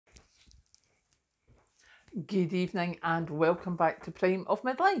Good evening and welcome back to Prime of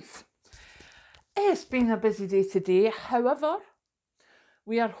Midlife. It's been a busy day today, however,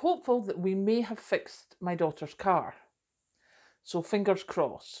 we are hopeful that we may have fixed my daughter's car. So fingers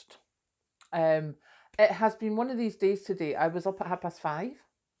crossed. It has been one of these days today. I was up at 5:30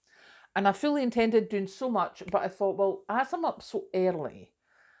 and I fully intended doing so much, but I thought, well, as I'm up so early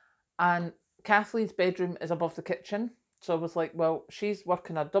and Kathleen's bedroom is above the kitchen, so I was like, well, she's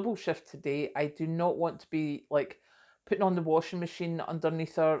working a double shift today. I do not want to be putting on the washing machine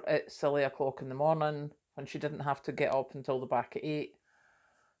underneath her at silly o'clock in the morning when she didn't have to get up until the back at 8.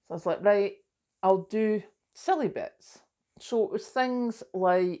 So I was like, right, I'll do silly bits. So it was things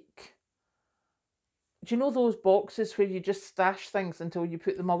like, do you know those boxes where you just stash things until you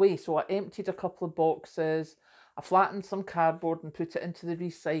put them away? So I emptied a couple of boxes, I flattened some cardboard and put it into the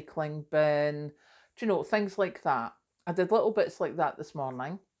recycling bin. Do you know, things like that. I did little bits like that this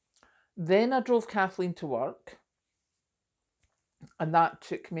morning. Then I drove Kathleen to work, and that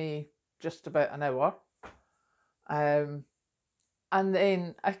took me just about an hour. And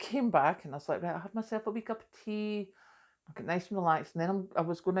then I came back and I was like, right, I had myself a wee cup of tea, I got nice and relaxed. And then I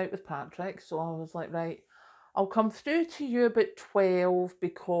was going out with Patrick, so I was like, right, I'll come through to you about 12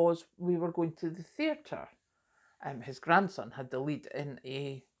 because we were going to the theatre. His grandson had the lead in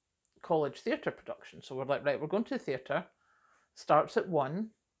a college theatre production. So we're like, right, we're going to the theatre. Starts at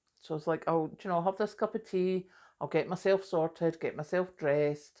 1. So I was like, oh, I'll have this cup of tea. I'll get myself sorted, get myself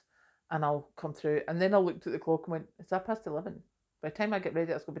dressed, and I'll come through. And then I looked at the clock and went, it's 11:30. By the time I get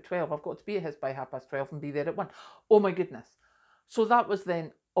ready, it's going to be 12. I've got to be at his by 12:30 and be there at 1. Oh my goodness. So that was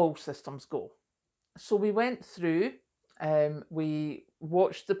then all systems go. So we went through, we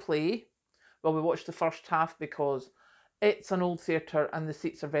watched the play. Well, we watched the first half because it's an old theatre and the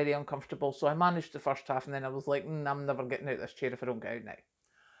seats are very uncomfortable. So I managed the first half and then I was like, I'm never getting out of this chair if I don't get out now.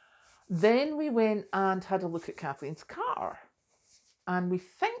 Then we went and had a look at Kathleen's car. And we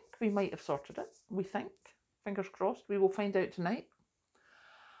think we might have sorted it. We think. Fingers crossed. We will find out tonight.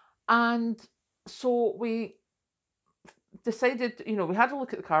 And so we decided, we had a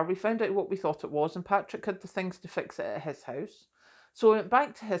look at the car. We found out what we thought it was. And Patrick had the things to fix it at his house. So we went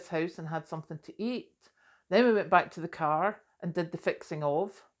back to his house and had something to eat. Then we went back to the car and did the fixing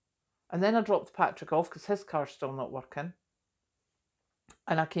of. And then I dropped Patrick off because his car's still not working.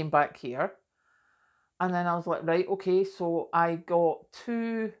 And I came back here. And then I was like, right, okay. So I got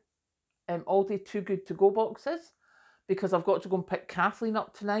 2 Aldi Too Good To Go boxes because I've got to go and pick Kathleen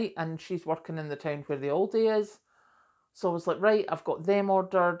up tonight and she's working in the town where the Aldi is. So I was like, right, I've got them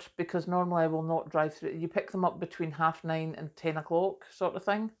ordered because normally I will not drive through. You pick them up between 9:30 and 10 o'clock sort of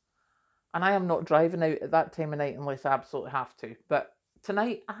thing. And I am not driving out at that time of night unless I absolutely have to. But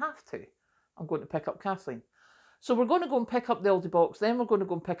tonight I have to. I'm going to pick up Kathleen. So we're going to go and pick up the Aldi box. Then we're going to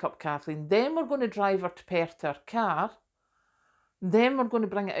go and pick up Kathleen. Then we're going to drive her to Perth to her car. Then we're going to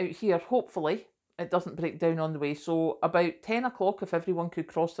bring it out here. Hopefully it doesn't break down on the way. So about 10 o'clock, if everyone could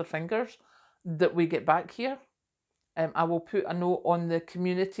cross their fingers, that we get back here. I will put a note on the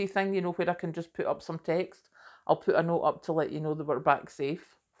community thing, where I can just put up some text. I'll put a note up to let you know that we're back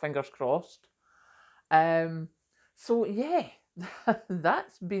safe. Fingers crossed. So yeah,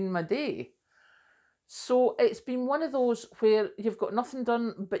 that's been my day. So it's been one of those where you've got nothing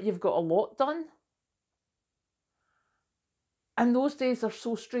done, but you've got a lot done. And those days are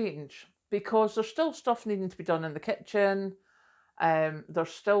so strange because there's still stuff needing to be done in the kitchen. There's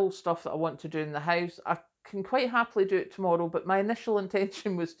still stuff that I want to do in the house. I can quite happily do it tomorrow, but my initial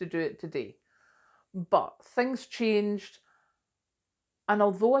intention was to do it today. But things changed. And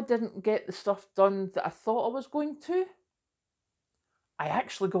although I didn't get the stuff done that I thought I was going to, I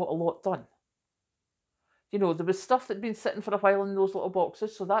actually got a lot done. There was stuff that had been sitting for a while in those little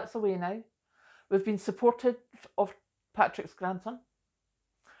boxes, so that's away now. We've been supportive of Patrick's grandson.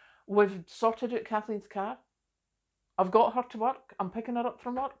 We've sorted out Kathleen's car. I've got her to work. I'm picking her up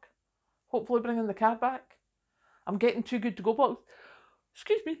from work. Hopefully bringing the car back. I'm getting Too Good To Go boxes.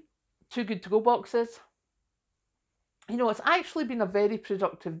 Excuse me. Too Good To Go boxes. It's actually been a very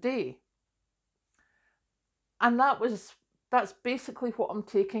productive day. And that's basically what I'm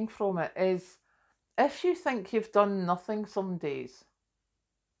taking from it is, if you think you've done nothing some days,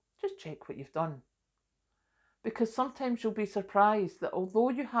 just check what you've done. Because sometimes you'll be surprised that although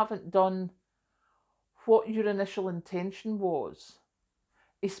you haven't done what your initial intention was,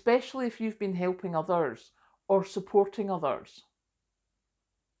 especially if you've been helping others or supporting others,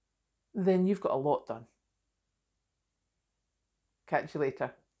 then you've got a lot done. Catch you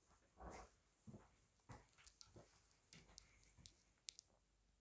later.